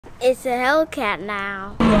It's a Hellcat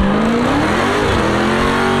now. And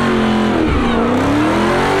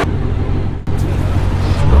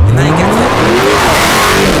I ain't got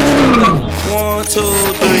to 1, 2,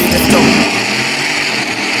 3, let's go.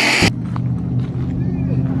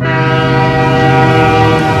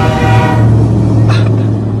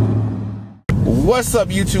 What's up,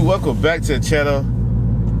 YouTube? Welcome back to the channel.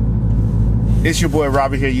 It's your boy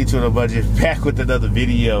Robert here, YouTube on Budget, back with another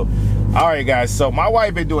video. Alright guys, so my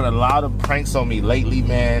wife been doing a lot of pranks on me lately,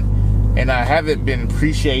 man, and I haven't been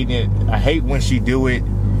appreciating it. I hate when she do it.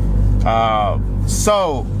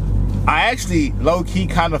 So I actually low-key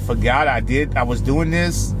kind of forgot I was doing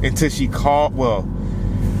this until she called. Well,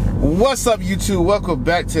 what's up, YouTube? Welcome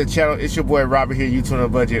back to the channel. It's your boy Robert here, YouTube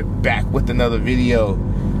on Budget, back with another video.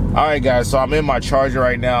 Alright guys, so I'm in my Charger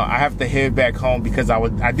right now. I have to head back home because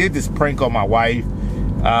I did this prank on my wife.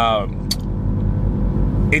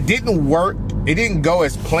 It didn't work. It didn't go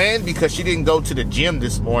as planned because she didn't go to the gym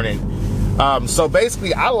this morning. So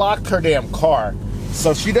basically I locked her damn car.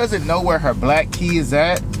 So she doesn't know where her black key is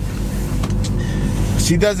at.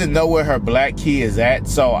 She doesn't know where her black key is at.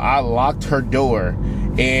 So I locked her door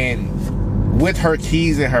and with her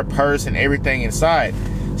keys and her purse and everything inside.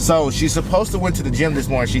 So she's supposed to went to the gym this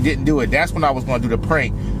morning. She didn't do it. That's when I was going to do the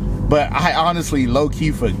prank. But I honestly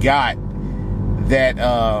low-key forgot that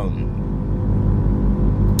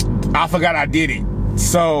I forgot I did it.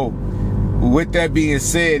 So with that being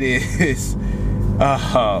said, is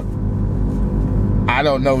I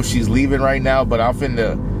don't know if she's leaving right now, but I'm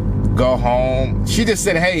finna go home. She just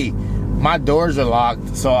said, hey, my doors are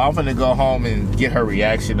locked, so I'm finna go home and get her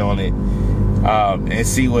reaction on it. And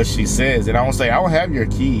see what she says. And I won't say, I don't have your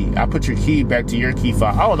key. I put your key back to your key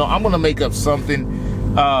fob. I don't know. I'm gonna make up something.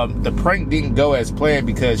 The prank didn't go as planned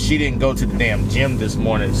because she didn't go to the damn gym this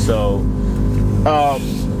morning. So,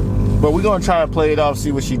 but we're gonna try to play it off,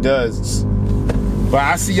 see what she does. But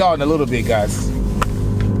I'll see y'all in a little bit, guys.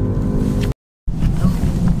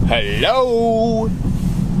 Hello.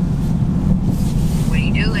 What are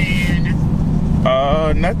you doing?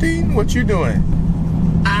 Nothing. What you doing?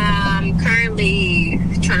 I'm currently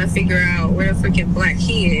trying to figure out where the freaking black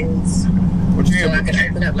key is. What you need? So I can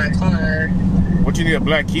open up my car. What you need a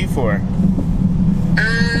black key for?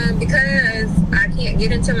 Because I can't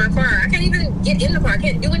get into my car. I can't even get in the car. I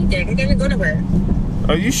can't do anything. I can't even go nowhere.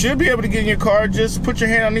 Oh, you should be able to get in your car. Just put your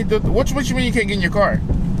hand underneath the. What you mean you can't get in your car?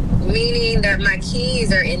 Meaning that my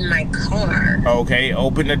keys are in my car. Okay,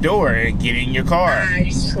 open the door and get in your car.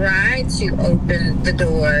 I tried to open the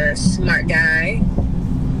door, smart guy.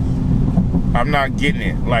 I'm not getting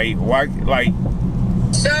it. Like, why? Like,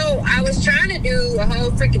 so I was trying to do a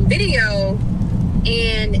whole freaking video,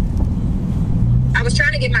 and I was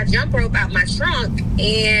trying to get my jump rope out my trunk,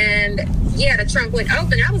 and yeah, the trunk went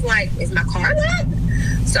open. I was like, is my car locked?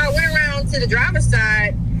 So I went around to the driver's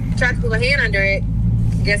side, tried to pull a hand under it.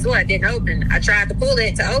 Guess what? It didn't open. I tried to pull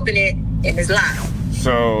it to open it, and it's locked.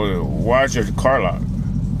 So why is your car locked?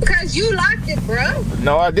 Because you locked it, bro.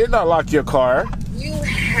 No, I did not lock your car. You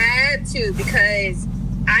had to, because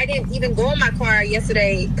I didn't even go in my car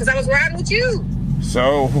yesterday because I was riding with you.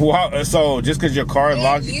 So so just because your car is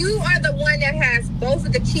locked, you are the one that has both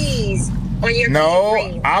of the keys on your key ring.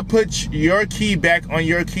 No, I put your key back on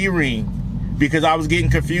your key ring because I was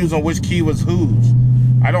getting confused on which key was whose.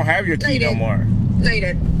 I don't have your key no more. No, you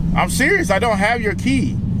didn't. I'm serious. I don't have your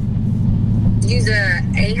key. You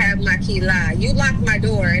ain't have my key lie. You locked my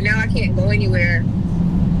door, and now I can't go anywhere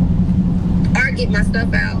or get my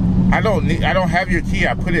stuff out. I don't have your key.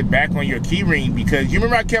 I put it back on your key ring because you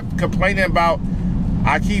remember I kept complaining about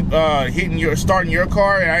I keep starting your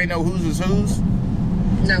car and I didn't know whose is whose.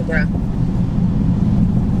 No, bro.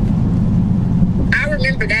 I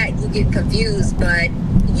remember that you get confused, but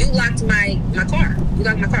you locked my car. You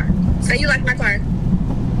locked my car. Say you locked my car.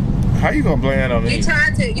 How you gonna blame that on me? You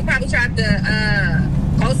probably tried to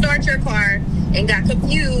cold start your car and got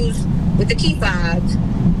confused with the key fobs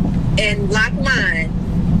and locked mine.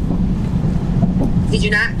 Did you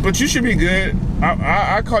not? But you should be good.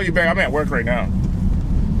 I'll call you back. I'm at work right now.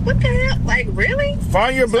 What the hell? Like, really?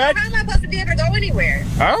 Find your black. How am I supposed to be able to go anywhere?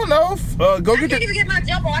 I don't know. I can't even get my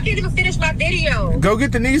jump on. I can't even finish my video. Go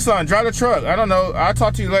get the Nissan. Drive the truck. I don't know. I'll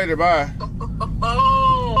talk to you later. Bye.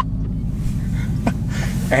 Oh.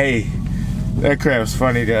 Hey, that crap's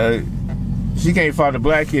funny, though. She can't find the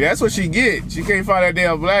black key. That's what she get. She can't find that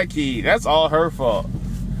damn black key. That's all her fault.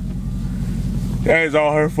 That is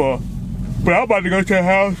all her fault. But I'm about to go to the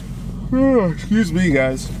house. Oh, excuse me,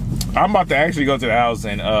 guys. I'm about to actually go to the house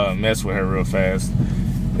and mess with her real fast.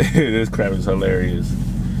 This crap is hilarious.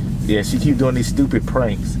 Yeah, she keep doing these stupid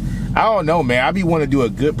pranks. I don't know, man. I be wanting to do a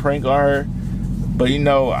good prank on her, But you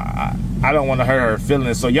know, I don't want to hurt her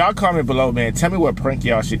feelings. So y'all comment below, man. Tell me what prank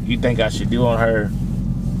you think I should do on her.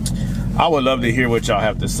 I would love to hear what y'all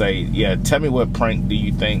have to say. Yeah, tell me what prank do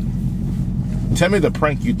you think. Tell me the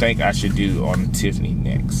prank you think I should do on Tiffany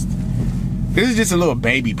next. This is just a little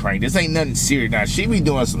baby prank. This ain't nothing serious. Now, she be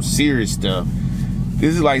doing some serious stuff.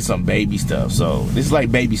 This is like some baby stuff. So, this is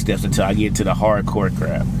like baby steps until I get to the hardcore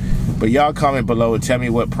crap. But y'all comment below and tell me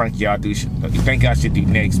what prank y'all do. You think I should do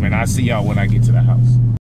next, man. I'll see y'all when I get to the house.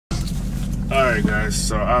 Alright, guys.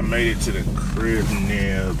 So, I made it to the crib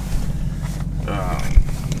now.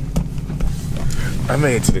 I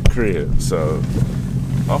made it to the crib. So,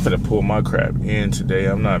 I'm finna pull my crap in today.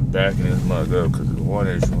 I'm not backing this mug up because the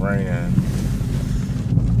water is raining.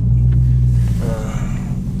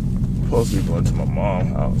 Supposed to be going to my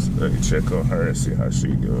mom's house. Let me check on her and see how she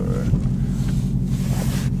doing.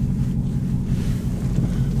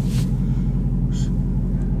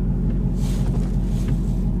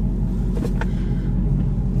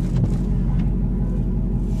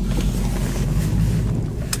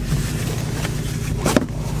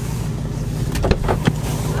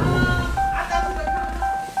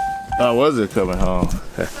 Oh, was it coming home? So,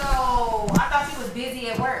 I thought you was busy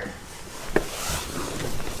at work.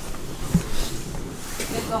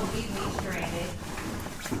 It's gonna leave me stranded.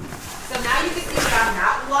 So now you can see that I'm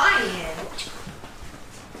not lying.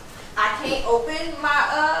 I can't open my,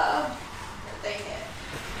 thing yet.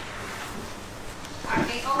 I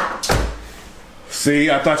can't open. See,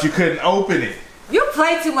 I thought you couldn't open it. You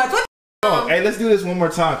play too much. What? Oh, hey, let's do this one more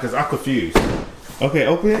time because I'm confused. Okay,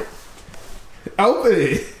 open it. Open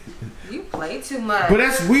it. You play too much. But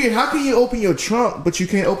that's weird. How can you open your trunk, but you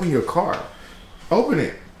can't open your car? Open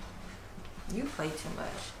it. You play too much.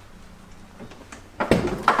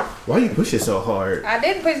 Why you push it so hard? I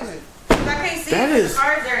didn't push it. I can't see. That is, the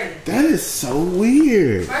car's dirty. that is so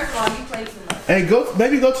weird. First of all, you play too much. Hey,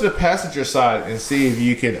 maybe go to the passenger side and see if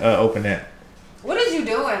you can open that. What is you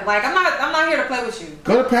doing? Like, I'm not here to play with you.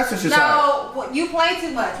 Go to the passenger side. No, you play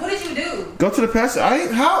too much. What did you do? Go to the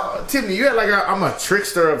passenger. Tiffany, you act like I'm a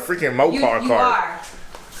trickster of freaking Mopar car. You are.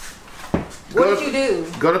 What did you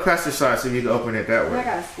do? Go to the passenger side so you can open it that way. I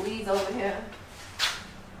gotta squeeze over here.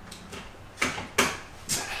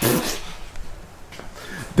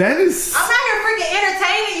 That is. I'm not here freaking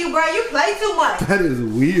entertaining you, bro. You play too much. That is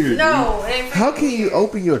weird. No, it ain't. How can you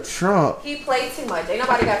open your trunk? He played too much. Ain't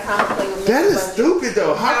nobody got time to play with me. That is stupid,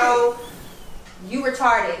 though. No, you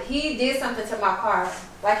retarded. He did something to my car,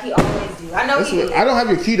 like he always do. I know he did. I don't have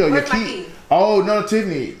your key though. Where's your my key. key? Oh no,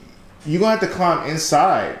 Tiffany, you gonna have to climb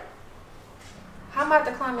inside. How am I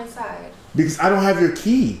to climb inside? Because I don't have your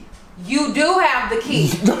key. You do have the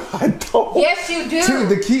key. No, I don't. Yes, you do.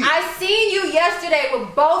 Tiffany, the key. I seen you yesterday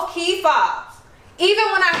with both key fobs. Even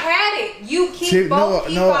when I had it, you keep both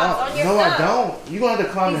key fobs on your stuff. No, I don't. You gonna have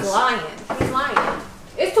to climb inside. He's lying. He's lying.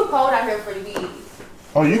 It's too cold out here for these.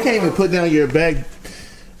 Oh, you can't even put down your bag.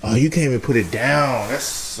 Oh, you can't even put it down. That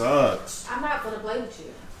sucks. I'm not gonna play with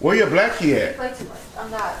you. Where your black key You at? play too much. I'm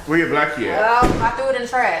not. Where your black key at? Well, I threw it in the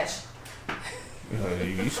trash.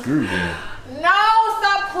 You screwed me. No,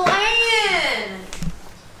 stop playing.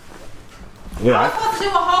 Yeah, I was supposed to do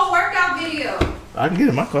a whole workout video. I can get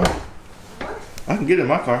in my car. What? I can get in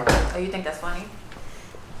my car. Oh, you think that's funny?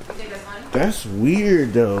 You think that's funny? That's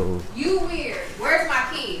weird though. You weird. Where's my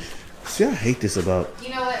key? See, I hate this about. You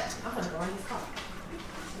know what? I'm gonna go in this car.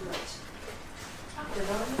 I'm gonna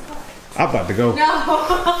go in this car. I'm about to go. No.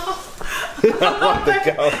 I'm about to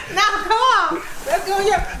go. No, come on. Let's go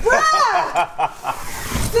here. Bruh!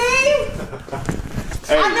 See?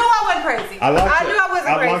 Hey, I knew I wasn't crazy. I knew I wasn't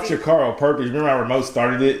crazy. I locked your car on purpose. Remember how remote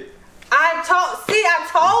started it? I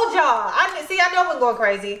told y'all. I know I wasn't going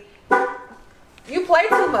crazy. You play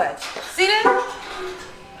too much. See that?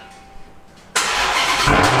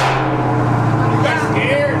 You got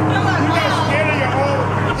scared? You got scared of your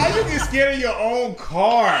own. How you get scared of your own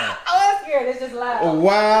car? I was scared. It's just loud.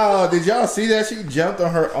 Wow. Did y'all see that? She jumped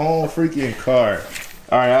on her own freaking car.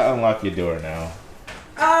 All right, I'll unlock your door now.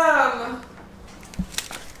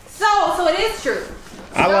 So it is true.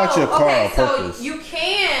 I locked your car on purpose. So you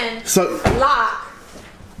can lock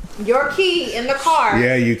your key in the car.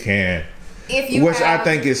 Yeah, you can. If you I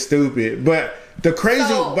think is stupid. But the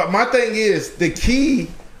crazy, but my thing is, the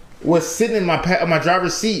key was sitting in my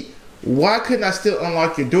driver's seat. Why couldn't I still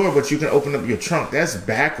unlock your door, but you can open up your trunk? That's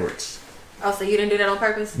backwards. Oh, so you didn't do that on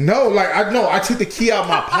purpose? No, I took the key out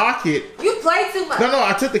my pocket. You play too much. No,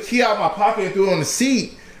 I took the key out my pocket and threw it on the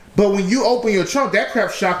seat. But when you open your trunk, that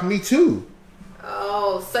crap shocked me too.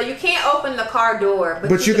 Oh, so you can't open the car door,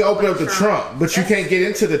 but you can open up the trunk. But you can't get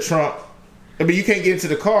into the trunk. I mean, you can't get into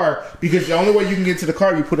the car because the only way you can get into the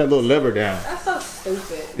car, you put that little lever down. That's so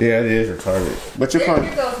stupid. Yeah, it is retarded. But you're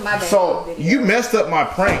Here goes my baby So video. you messed up my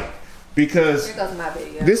prank because Here goes my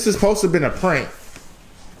video. this is supposed to have been a prank,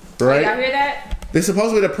 right? Y'all hear that? This is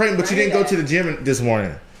supposed to be a prank, but you I didn't hear go to the gym this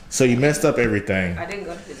morning, so you messed up everything. I didn't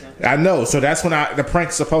go to the gym. I know, so that's when the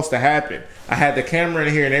prank's supposed to happen. I had the camera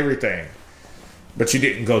in here and everything, but you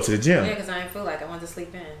didn't go to the gym. Yeah, because I didn't feel like I wanted to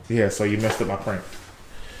sleep in. Yeah, so you messed up my prank.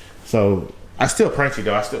 So I still pranked you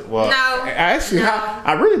though. I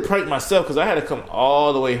really pranked myself because I had to come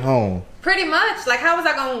all the way home. Pretty much. Like, how was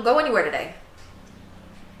I gonna go anywhere today?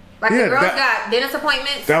 Like, Yeah, the girls got dentist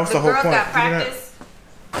appointments. That was the whole girls point. got practice.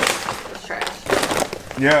 It's trash.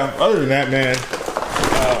 Yeah. Other than that, man,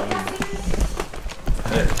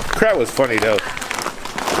 crap was funny though.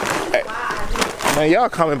 Hey, man, y'all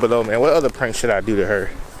comment below, man. What other prank should I do to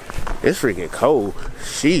her? It's freaking cold.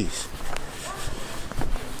 Jeez.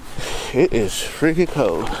 It is freaking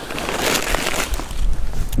cold.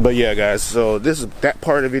 But yeah, guys, so this is that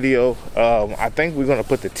part of the video. I think we're gonna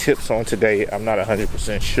put the tips on today. I'm not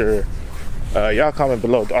 100% sure. Y'all comment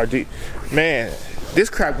below. Man, this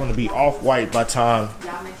crap gonna be off-white by time.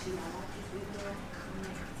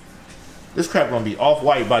 This crap gonna be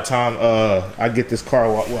off-white by time I get this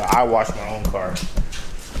car. Well, I wash my own car.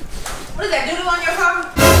 What is that doodle on your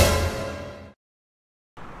car?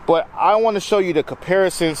 But I want to show you the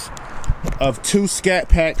comparisons of two scat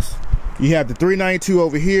packs. You have the 392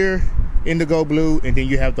 over here, indigo blue, and then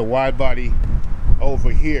you have the wide body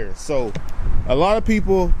over here. So a lot of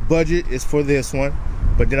people budget is for this one,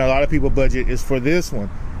 but then a lot of people budget is for this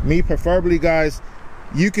one. Me preferably, guys,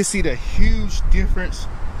 you can see the huge difference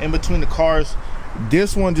in between the cars.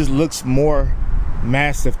 This one just looks more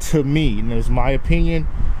massive to me, and it's my opinion.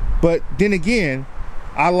 But then again,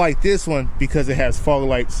 I like this one because it has fog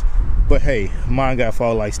lights. But hey, mine got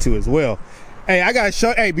fog lights too as well. Hey, I gotta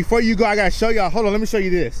show. Hey, before you go, I gotta show y'all. Hold on, let me show you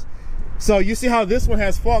this. So you see how this one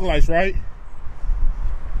has fog lights, right?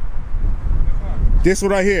 This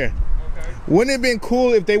one right here. Okay. Wouldn't it have been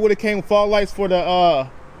cool if they would have came with fog lights for the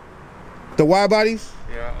wide bodies?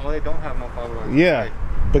 Yeah, well, they don't have no fog lights. Yeah,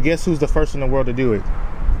 but guess who's the first in the world to do it?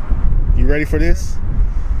 You ready for this?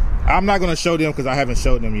 I'm not gonna show them because I haven't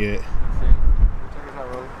showed them yet.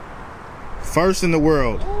 First in the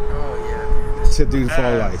world to do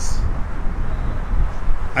fog lights.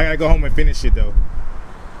 I gotta go home and finish it though.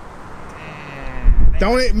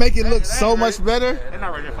 Don't it make it look so much better? They're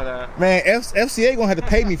not ready for that. Man, FCA gonna have to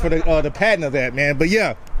pay me for the patent of that, man. But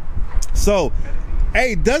yeah. So,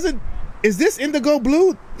 hey, is this indigo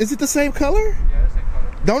blue? Is it the same color? Yeah, the same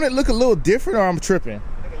color. Don't it look a little different, or I'm tripping?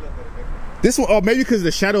 I think a little bit different. This one, oh, maybe because of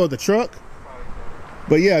the shadow of the truck.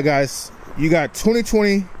 But yeah, guys, you got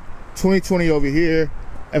 2020 over here,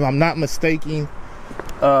 if I'm not mistaken.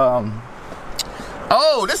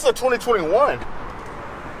 Oh, this is a 2021.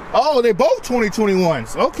 Oh, they both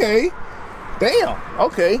 2021s. Okay. Damn.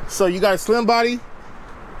 Okay. So you got a slim body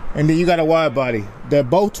and then you got a wide body. They're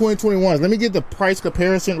both 2021s. Let me get the price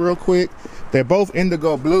comparison real quick. They're both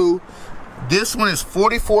indigo blue. This one is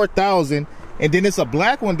 $44,000, and then it's a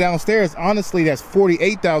black one downstairs. Honestly, that's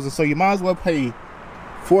 $48,000. So you might as well pay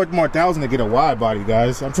 $4,000 more to get a wide body,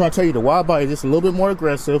 guys. I'm trying to tell you, the wide body is just a little bit more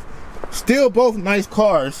aggressive. Still both nice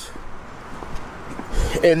cars.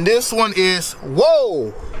 And this one is,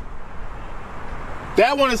 whoa,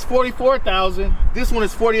 that one is $44,000. This one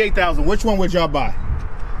is $48,000. Which one would y'all buy?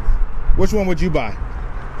 Which one would you buy?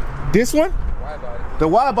 This one? Wide body. The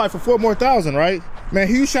wide body for $4,000 more, right? Man,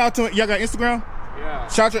 huge shout out to, y'all got Instagram? Yeah.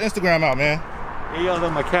 Shout your Instagram out, man. EO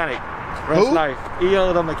the mechanic. Who? Rest life.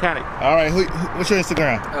 EO the mechanic. All right, what's your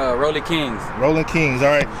Instagram? Rolling Kings. Rolling Kings. All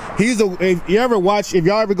right. He's the. If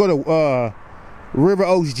y'all ever go to River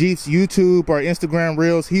Oaks Jeep's YouTube or Instagram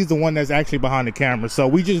Reels, he's the one that's actually behind the camera. So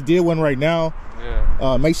we just did one right now.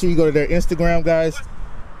 Yeah. Make sure you go to their Instagram, guys.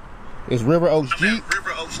 It's River Oaks Jeep.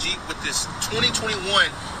 River Oaks Jeep with this 2021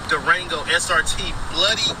 Durango SRT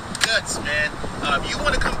bloody guts, man. If you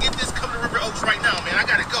want to come get this, come to River Oaks right now, man. I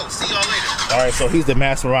gotta go. See y'all later. All right, so he's the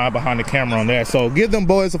mastermind behind the camera on that. So give them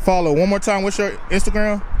boys a follow. One more time. What's your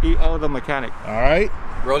Instagram? EO the mechanic. All right.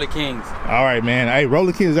 Rolling Kings. All right, man. Hey,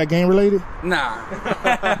 Rolling Kings, is that game related? Nah.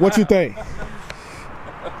 What you think?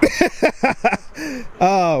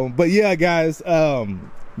 But yeah, guys,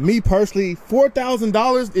 me personally,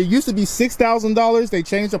 $4,000. It used to be $6,000. They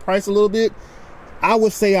changed the price a little bit. I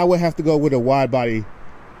would say I would have to go with a wide body,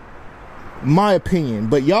 my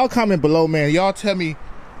opinion. But y'all comment below, man. Y'all tell me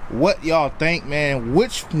what y'all think, man.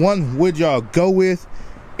 Which one would y'all go with?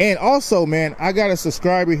 And also, man, I got a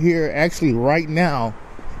subscriber here actually right now.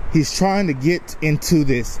 He's trying to get into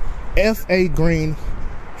this FA Green.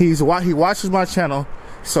 He watches my channel,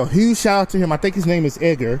 so huge shout out to him. I think his name is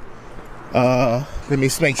Edgar. Let me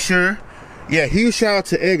make sure. Yeah, huge shout out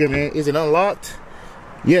to Edgar, man. Is it unlocked?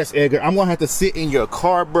 Yes, Edgar. I'm gonna have to sit in your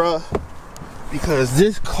car, bruh, because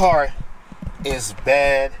this car is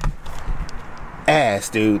bad ass,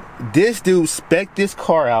 dude. This dude spec'd this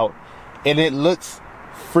car out, and it looks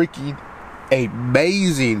freaking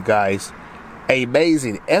amazing, guys.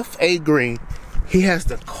 Amazing. FA green. He has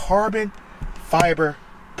the carbon fiber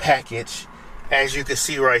package, as you can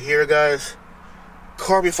see right here, guys.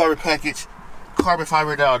 Carbon fiber package, carbon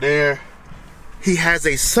fiber down there. He has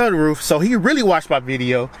a sunroof, so he really watched my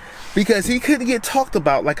video because he couldn't get talked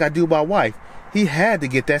about like I do my wife. He had to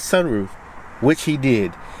get that sunroof, which he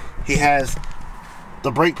did. He has the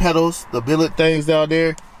brake pedals, the billet things down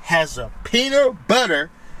there. Has a peanut butter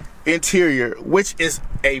interior, which is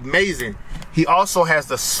amazing. He also has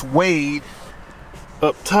the suede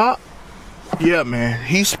up top. Yeah, man,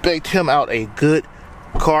 he spec'd him out a good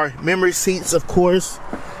car. Memory seats, of course.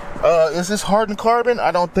 Is this hardened carbon?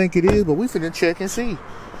 I don't think it is, but we finna check and see.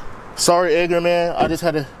 Sorry, Edgar, man. I just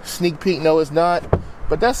had a sneak peek. No, it's not,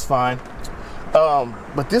 but that's fine.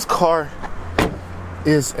 But this car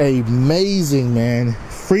is amazing, man.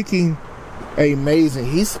 Freaking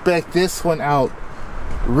amazing. He spec'd this one out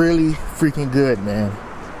really freaking good, man.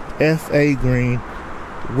 FA green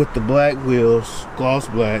with the black wheels, gloss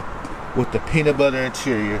black, with the peanut butter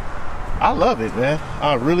interior. I love it, man.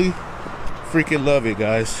 I really freaking love it,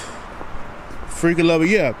 guys. Freaking love it.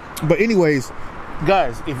 Yeah, but anyways,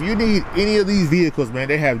 guys, if you need any of these vehicles, man,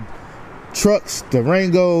 they have trucks,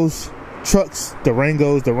 Durangos, trucks,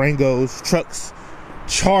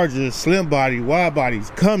 Chargers, slim body, wide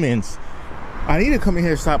bodies, Cummins. I need to come in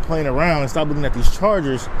here and stop playing around and stop looking at these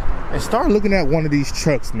Chargers and start looking at one of these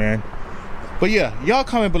trucks, man. But yeah, y'all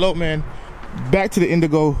comment below, man. Back to the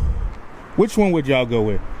Indigo. Which one would y'all go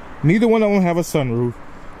with? Neither one of them have a sunroof.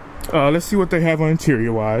 Let's see what they have on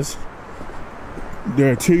interior wise.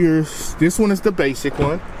 Their interiors, this one is the basic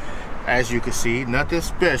one, as you can see, nothing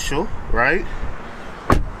special, right?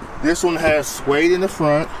 This one has suede in the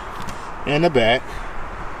front and the back.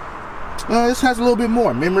 This has a little bit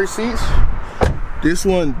more memory seats. This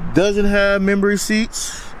one doesn't have memory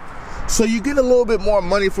seats, so you get a little bit more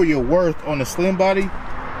money for your worth on the slim body.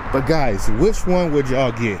 But guys, which one would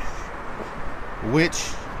y'all get? Which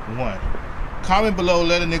one? Comment below,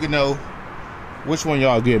 let a nigga know which one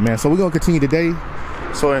y'all get, man. So we're gonna continue today,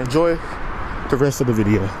 so enjoy the rest of the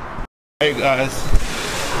video. Hey guys,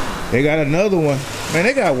 they got another one, man.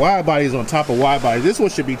 They got wide bodies on top of wide bodies. This one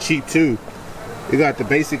should be cheap too. They got the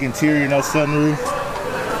basic interior, no sunroof.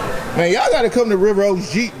 Man, y'all gotta come to River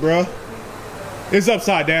Oaks Jeep, bro. It's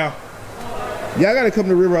upside down. Y'all gotta come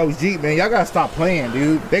to River Oaks Jeep, man. Y'all gotta stop playing,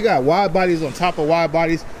 dude. They got wide bodies on top of wide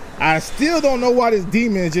bodies. I still don't know why this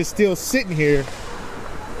demon is just still sitting here.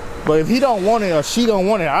 But if he don't want it or she don't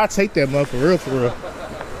want it, I'll take that mug for real, for real.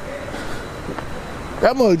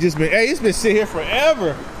 That mug just been, hey, it's been sitting here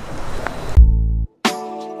forever.